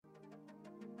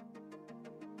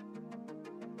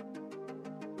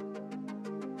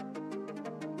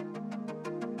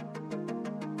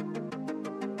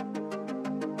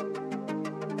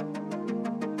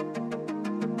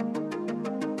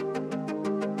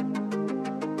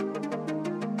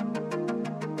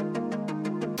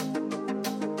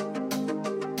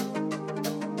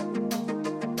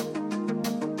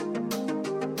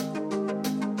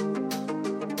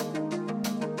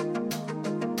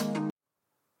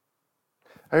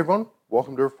Hey everyone,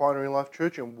 welcome to Refinery Life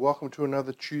Church and welcome to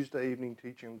another Tuesday evening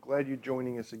teaching. I'm glad you're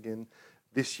joining us again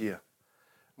this year.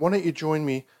 Why don't you join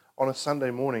me on a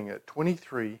Sunday morning at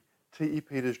 23 T.E.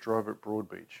 Peters Drive at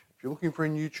Broadbeach. If you're looking for a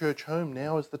new church home,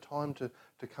 now is the time to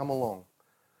come along.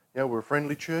 You know, we're a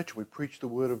friendly church, we preach the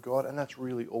Word of God, and that's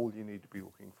really all you need to be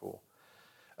looking for.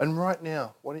 And right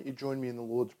now, why don't you join me in the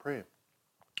Lord's Prayer?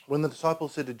 When the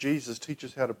disciples said to Jesus, "Teach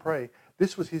us how to pray,"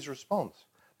 this was his response.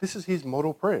 This is his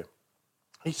model prayer.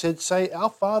 He said, "Say, Our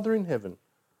Father in heaven,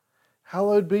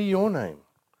 hallowed be your name.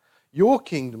 Your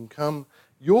kingdom come,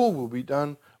 your will be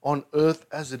done on earth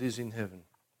as it is in heaven.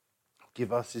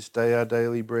 Give us this day our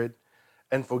daily bread,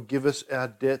 and forgive us our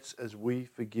debts as we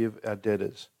forgive our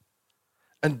debtors.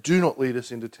 And do not lead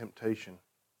us into temptation,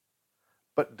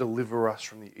 but deliver us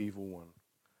from the evil one.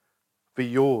 For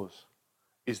yours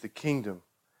is the kingdom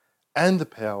and the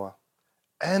power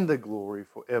and the glory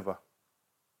forever.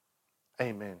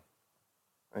 Amen."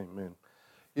 Amen.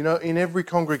 You know, in every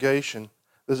congregation,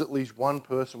 there's at least one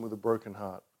person with a broken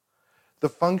heart. The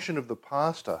function of the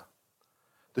pastor,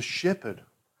 the shepherd,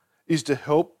 is to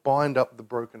help bind up the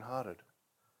brokenhearted.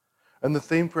 And the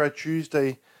theme for our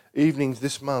Tuesday evenings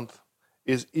this month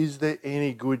is there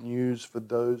any good news for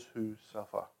those who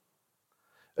suffer?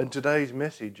 And today's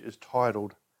message is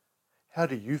titled, How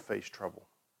do you face trouble?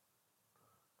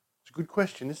 It's a good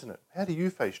question, isn't it? How do you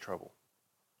face trouble?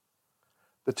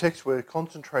 The text we're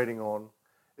concentrating on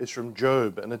is from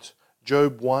Job, and it's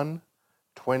Job 1,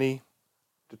 20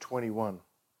 to 21.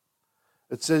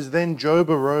 It says, "Then Job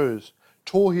arose,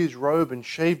 tore his robe and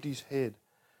shaved his head,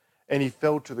 and he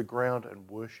fell to the ground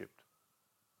and worshipped."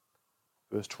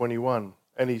 Verse 21,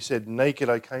 "And he said, Naked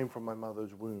I came from my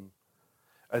mother's womb,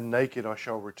 and naked I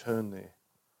shall return there.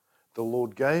 The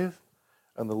Lord gave,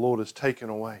 and the Lord has taken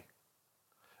away.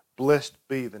 Blessed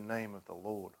be the name of the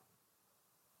Lord."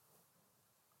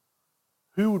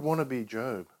 Who would want to be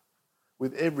Job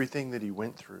with everything that he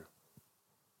went through?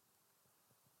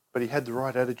 But he had the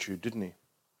right attitude, didn't he?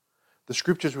 The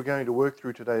scriptures we're going to work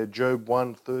through today are Job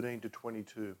 1, 13 to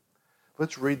 22.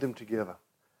 Let's read them together.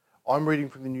 I'm reading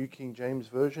from the New King James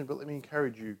Version, but let me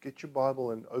encourage you, get your Bible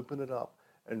and open it up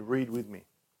and read with me.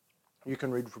 You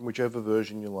can read from whichever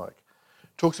version you like.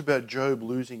 It talks about Job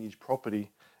losing his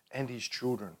property and his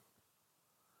children.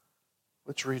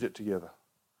 Let's read it together.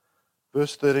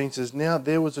 Verse 13 says, "Now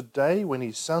there was a day when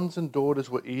his sons and daughters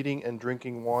were eating and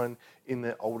drinking wine in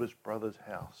their oldest brother's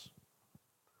house.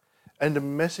 And a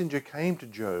messenger came to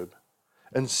Job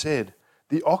and said,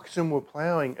 The oxen were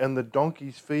ploughing and the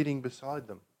donkeys feeding beside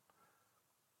them,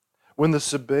 when the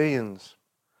Sabaeans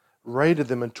raided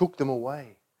them and took them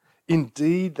away.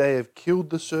 Indeed, they have killed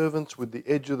the servants with the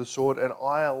edge of the sword, and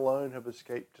I alone have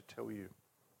escaped to tell you."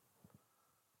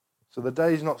 So the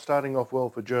day's not starting off well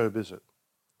for Job, is it?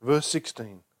 Verse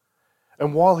 16,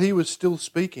 "And while he was still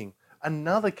speaking,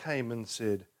 another came and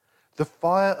said, The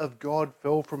fire of God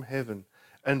fell from heaven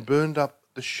and burned up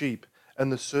the sheep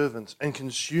and the servants and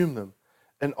consumed them,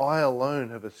 and I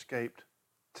alone have escaped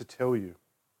to tell you."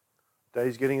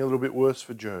 Day's getting a little bit worse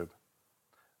for Job.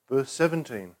 Verse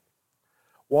 17,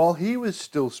 "While he was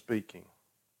still speaking,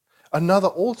 another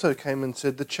also came and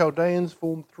said, The Chaldeans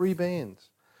formed 3 bands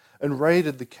and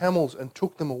raided the camels and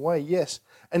took them away, yes,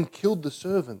 and killed the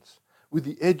servants with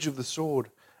the edge of the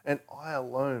sword, and I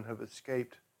alone have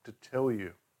escaped to tell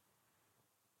you."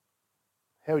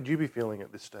 How would you be feeling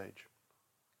at this stage?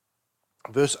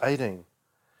 Verse 18,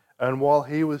 "And while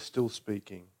he was still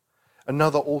speaking,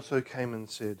 another also came and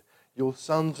said, Your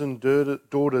sons and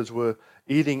daughters were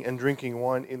eating and drinking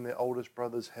wine in their oldest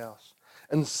brother's house.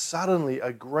 And suddenly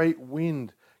a great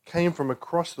wind came from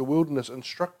across the wilderness and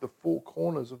struck the 4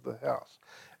 corners of the house.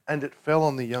 And it fell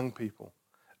on the young people,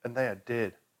 and they are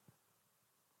dead.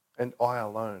 And I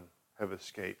alone have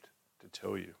escaped to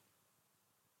tell you."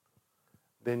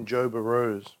 Then Job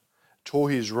arose,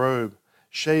 tore his robe,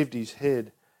 shaved his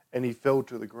head, and he fell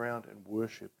to the ground and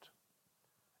worshipped.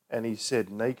 And he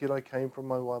said, "Naked I came from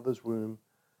my mother's womb,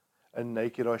 and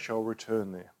naked I shall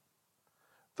return there.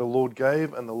 The Lord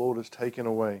gave, and the Lord has taken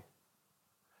away.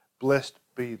 Blessed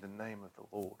be the name of the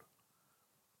Lord."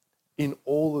 In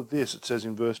all of this, it says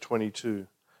in verse 22,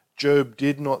 Job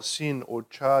did not sin or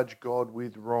charge God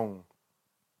with wrong.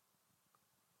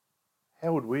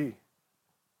 How would we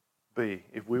be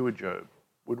if we were Job?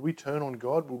 Would we turn on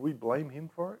God? Would we blame him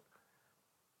for it?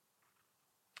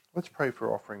 Let's pray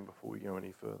for offering before we go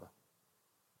any further.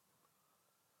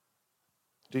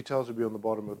 Details will be on the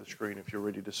bottom of the screen if you're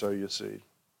ready to sow your seed.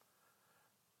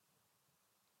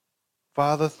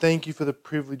 Father, thank you for the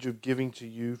privilege of giving to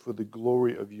you for the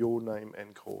glory of your name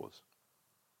and cause.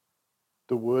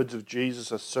 The words of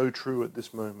Jesus are so true at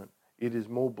this moment. It is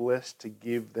more blessed to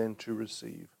give than to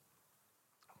receive.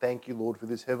 Thank you, Lord, for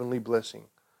this heavenly blessing.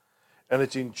 And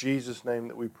it's in Jesus' name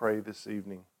that we pray this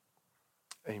evening.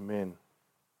 Amen.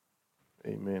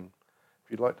 Amen.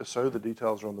 If you'd like to sow, the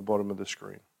details are on the bottom of the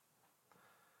screen.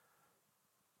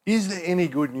 Is there any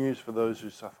good news for those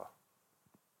who suffer?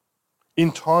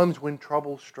 In times when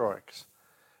trouble strikes,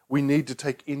 we need to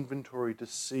take inventory to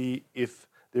see if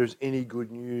there's any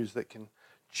good news that can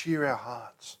cheer our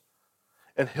hearts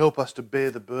and help us to bear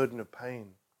the burden of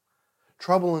pain.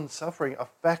 Trouble and suffering are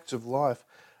facts of life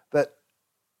that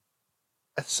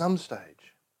at some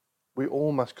stage we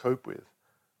all must cope with,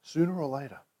 sooner or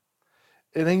later.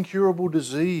 An incurable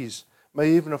disease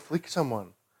may even afflict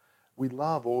someone we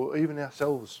love or even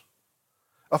ourselves.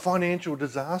 A financial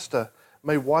disaster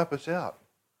may wipe us out.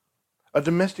 A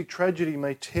domestic tragedy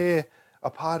may tear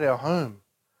apart our home.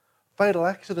 Fatal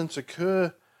accidents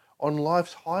occur on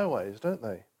life's highways, don't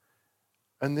they?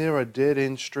 And there are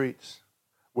dead-end streets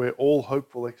where all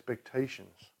hopeful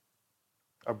expectations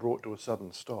are brought to a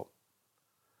sudden stop.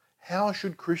 How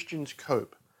should Christians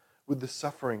cope with the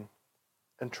suffering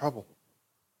and trouble?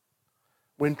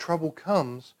 When trouble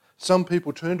comes, some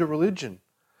people turn to religion,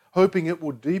 hoping it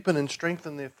will deepen and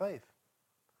strengthen their faith.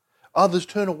 Others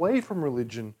turn away from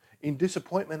religion in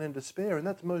disappointment and despair, and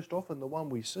that's most often the one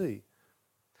we see.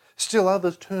 Still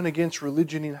others turn against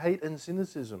religion in hate and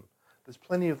cynicism. There's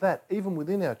plenty of that, even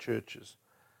within our churches.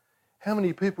 How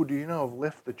many people do you know have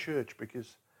left the church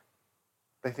because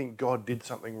they think God did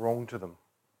something wrong to them?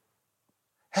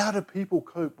 How do people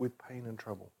cope with pain and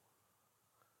trouble?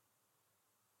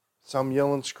 Some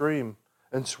yell and scream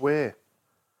and swear.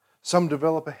 Some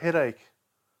develop a headache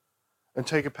and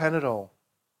take a Panadol.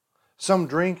 Some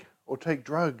drink or take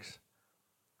drugs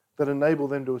that enable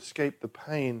them to escape the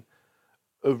pain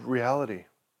of reality,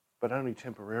 but only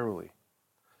temporarily.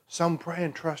 Some pray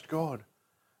and trust God.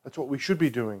 That's what we should be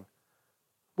doing.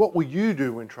 What will you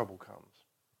do when trouble comes?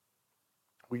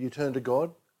 Will you turn to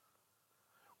God?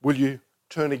 Will you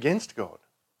turn against God?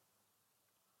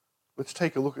 Let's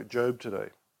take a look at Job today,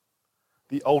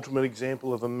 the ultimate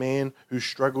example of a man who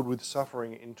struggled with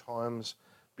suffering in times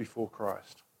before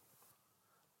Christ.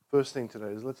 First thing today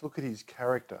is let's look at his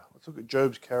character. Let's look at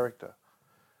Job's character.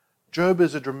 Job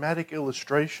is a dramatic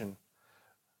illustration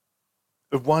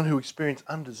of one who experienced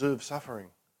undeserved suffering.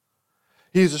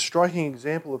 He is a striking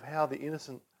example of how the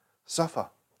innocent suffer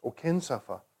or can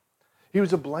suffer. He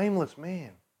was a blameless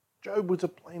man. Job was a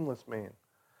blameless man.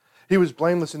 He was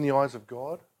blameless in the eyes of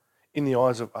God, in the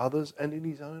eyes of others, and in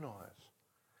his own eyes.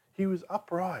 He was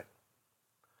upright.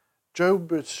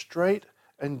 Job was straight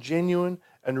and genuine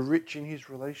and rich in his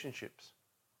relationships.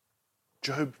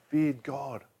 Job feared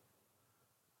God.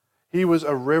 He was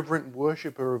a reverent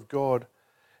worshipper of God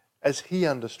as he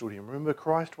understood him. Remember,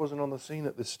 Christ wasn't on the scene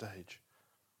at this stage.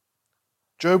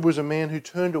 Job was a man who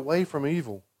turned away from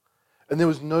evil, and there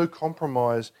was no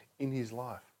compromise in his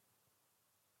life.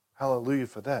 Hallelujah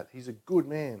for that. He's a good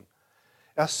man.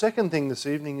 Our second thing this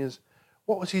evening is,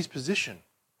 what was his position?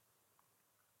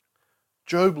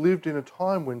 Job lived in a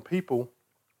time when people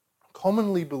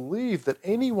commonly believed that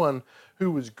anyone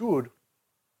who was good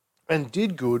and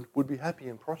did good would be happy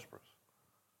and prosperous.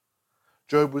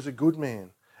 Job was a good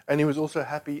man, and he was also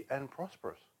happy and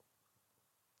prosperous.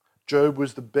 Job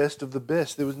was the best of the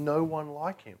best. There was no one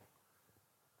like him.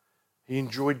 He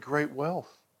enjoyed great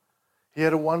wealth. He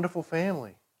had a wonderful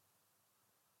family.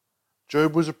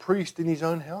 Job was a priest in his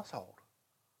own household.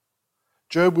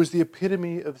 Job was the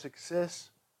epitome of success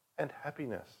and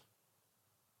happiness.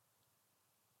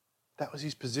 That was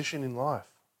his position in life.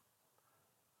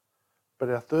 But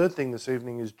our third thing this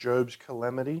evening is Job's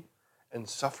calamity and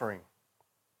suffering.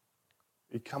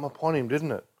 It come upon him,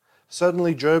 didn't it?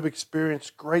 Suddenly Job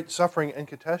experienced great suffering and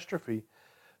catastrophe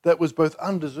that was both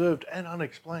undeserved and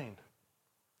unexplained.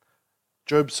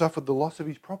 Job suffered the loss of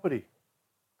his property.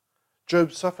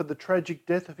 Job suffered the tragic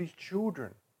death of his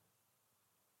children.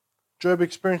 Job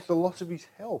experienced the loss of his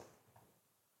health.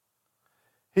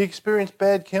 He experienced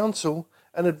bad counsel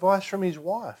and advice from his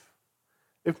wife.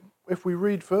 If we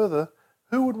read further,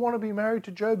 who would want to be married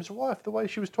to Job's wife the way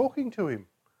she was talking to him?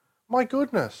 My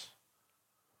goodness.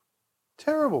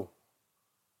 Terrible.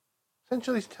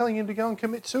 Essentially, he's telling him to go and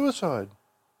commit suicide.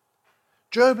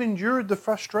 Job endured the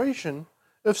frustration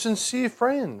of sincere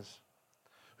friends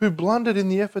who blundered in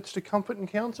the efforts to comfort and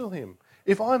counsel him.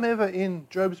 If I'm ever in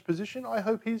Job's position, I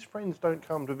hope his friends don't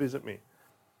come to visit me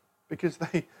because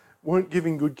they weren't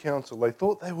giving good counsel. They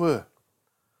thought they were.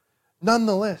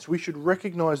 Nonetheless, we should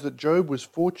recognize that Job was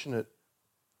fortunate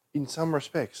in some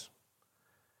respects.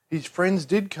 His friends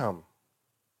did come.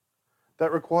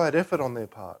 That required effort on their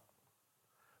part.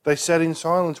 They sat in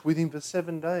silence with him for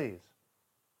 7 days.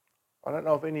 I don't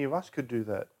know if any of us could do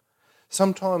that.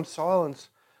 Sometimes silence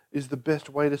is the best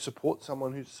way to support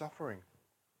someone who's suffering.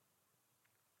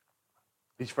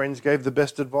 His friends gave the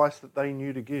best advice that they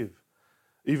knew to give,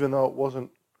 even though it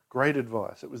wasn't great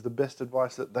advice. It was the best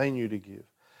advice that they knew to give.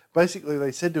 Basically,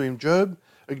 they said to him, Job,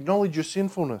 acknowledge your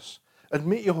sinfulness,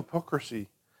 admit your hypocrisy,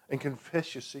 and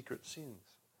confess your secret sins.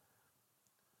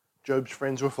 Job's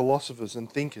friends were philosophers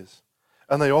and thinkers,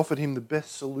 and they offered him the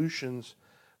best solutions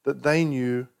that they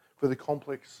knew for the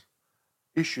complex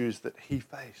issues that he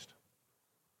faced.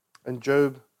 And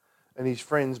Job and his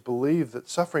friends believed that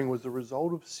suffering was the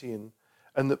result of sin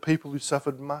and that people who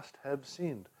suffered must have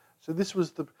sinned. So this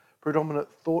was the predominant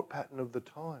thought pattern of the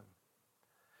time.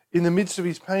 In the midst of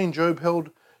his pain, Job held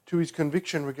to his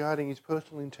conviction regarding his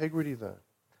personal integrity, though.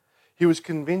 He was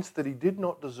convinced that he did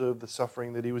not deserve the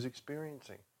suffering that he was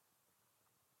experiencing.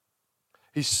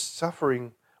 His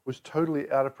suffering was totally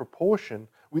out of proportion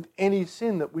with any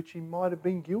sin that which he might have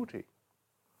been guilty.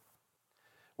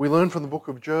 We learn from the book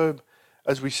of Job,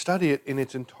 as we study it in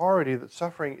its entirety, that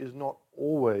suffering is not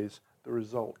always the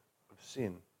result of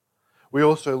sin. We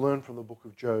also learn from the book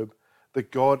of Job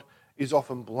that God is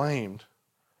often blamed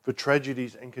for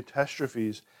tragedies and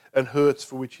catastrophes and hurts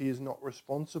for which he is not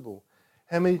responsible.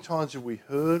 How many times have we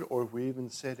heard, or have we even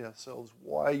said ourselves,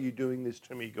 why are you doing this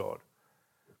to me, God?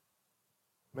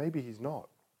 Maybe he's not.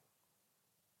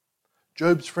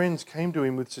 Job's friends came to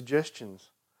him with suggestions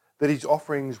that his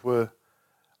offerings were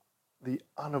the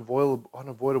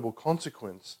unavoidable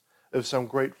consequence of some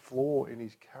great flaw in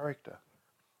his character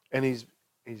and his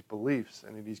beliefs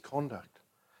and in his conduct.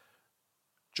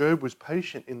 Job was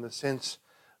patient in the sense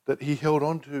that he held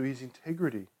on to his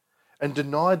integrity and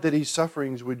denied that his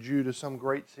sufferings were due to some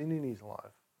great sin in his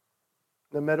life.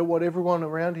 No matter what everyone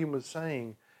around him was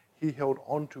saying, he held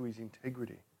on to his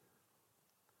integrity.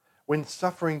 When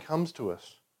suffering comes to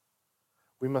us,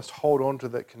 we must hold on to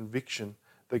that conviction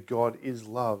that God is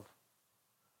love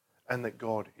and that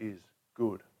God is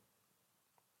good.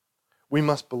 We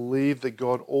must believe that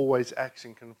God always acts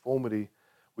in conformity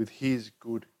with his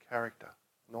good character,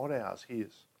 not ours,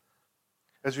 his.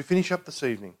 As we finish up this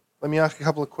evening, let me ask a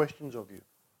couple of questions of you.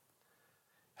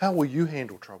 How will you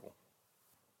handle trouble?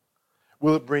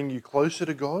 Will it bring you closer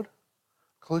to God,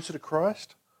 closer to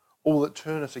Christ, or will it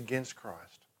turn us against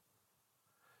Christ?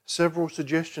 Several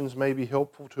suggestions may be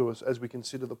helpful to us as we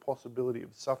consider the possibility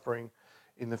of suffering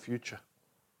in the future.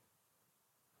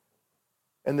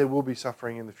 And there will be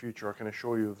suffering in the future, I can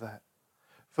assure you of that.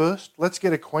 First, let's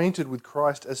get acquainted with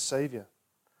Christ as Saviour,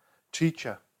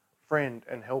 teacher, friend,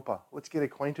 and helper. Let's get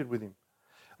acquainted with him.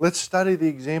 Let's study the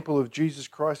example of Jesus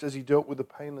Christ as he dealt with the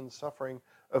pain and suffering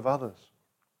of others.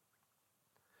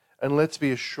 And let's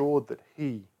be assured that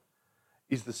he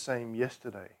is the same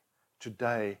yesterday,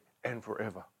 today, and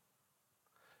forever.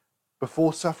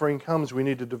 Before suffering comes, we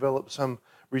need to develop some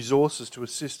resources to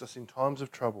assist us in times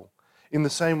of trouble. In the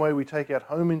same way we take out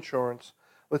home insurance,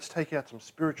 let's take out some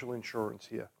spiritual insurance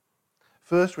here.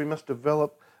 First, we must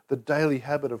develop the daily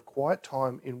habit of quiet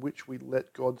time in which we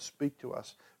let God speak to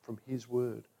us from his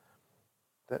word.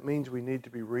 That means we need to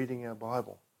be reading our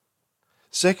Bible.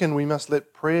 Second, we must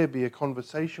let prayer be a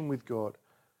conversation with God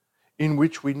in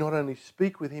which we not only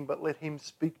speak with him, but let him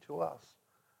speak to us.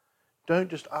 Don't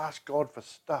just ask God for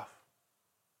stuff.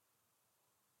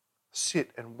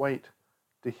 Sit and wait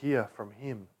to hear from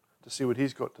him, to see what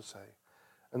he's got to say.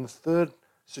 And the third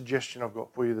suggestion I've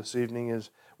got for you this evening is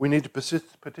we need to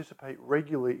participate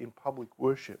regularly in public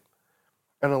worship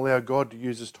and allow God to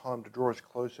use this time to draw us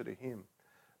closer to him.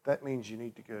 That means you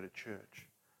need to go to church.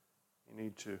 You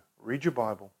need to read your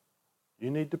Bible, you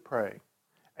need to pray,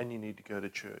 and you need to go to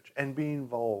church and be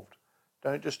involved.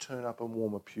 Don't just turn up and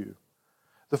warm a pew.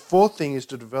 The fourth thing is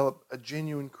to develop a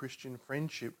genuine Christian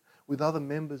friendship with other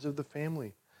members of the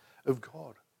family of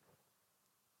God,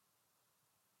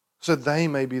 so they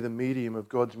may be the medium of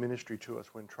God's ministry to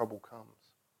us when trouble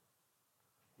comes.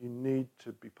 You need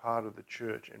to be part of the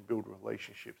church and build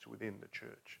relationships within the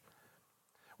church.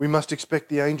 We must expect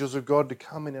the angels of God to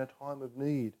come in our time of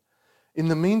need. In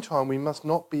the meantime, we must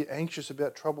not be anxious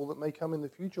about trouble that may come in the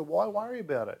future. Why worry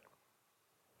about it?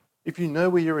 If you know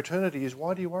where your eternity is,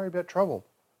 why do you worry about trouble?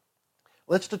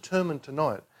 Let's determine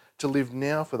tonight to live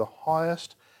now for the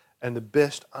highest and the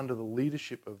best under the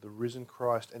leadership of the risen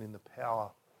Christ and in the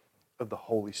power of the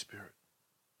Holy Spirit.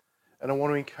 And I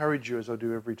want to encourage you, as I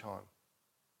do every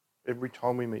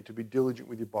time we meet, to be diligent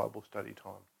with your Bible study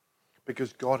time,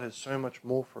 because God has so much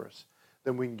more for us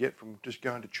than we can get from just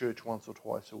going to church once or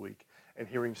twice a week and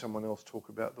hearing someone else talk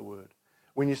about the Word.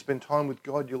 When you spend time with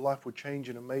God, your life will change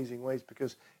in amazing ways,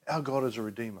 because our God is a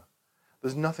Redeemer.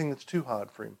 There's nothing that's too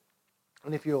hard for him.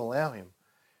 And if you allow him,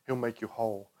 he'll make you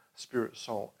whole spirit,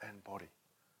 soul, and body.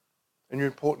 And you're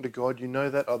important to God. You know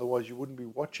that, otherwise you wouldn't be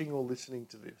watching or listening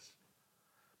to this.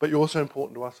 But you're also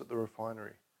important to us at the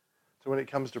Refinery. So when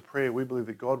it comes to prayer, we believe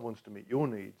that God wants to meet your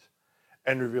needs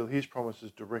and reveal his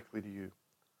promises directly to you.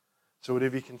 So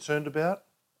whatever you're concerned about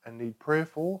and need prayer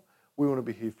for, we want to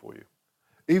be here for you.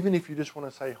 Even if you just want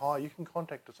to say hi, you can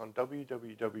contact us on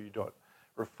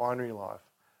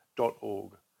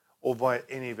www.refinerylife.org or via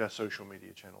any of our social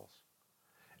media channels.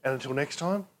 And until next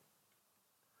time,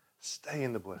 stay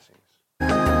in the blessings.